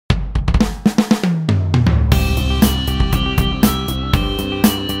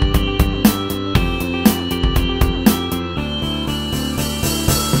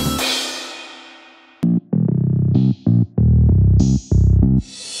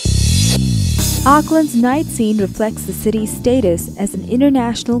Auckland's night scene reflects the city's status as an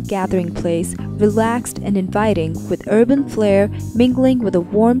international gathering place, relaxed and inviting, with urban flair mingling with a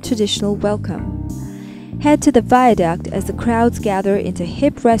warm traditional welcome. Head to the viaduct as the crowds gather into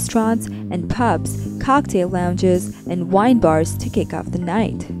hip restaurants and pubs, cocktail lounges, and wine bars to kick off the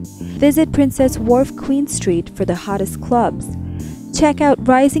night. Visit Princess Wharf Queen Street for the hottest clubs. Check out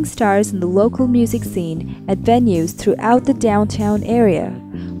rising stars in the local music scene at venues throughout the downtown area,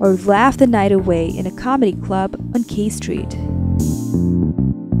 or laugh the night away in a comedy club on K Street.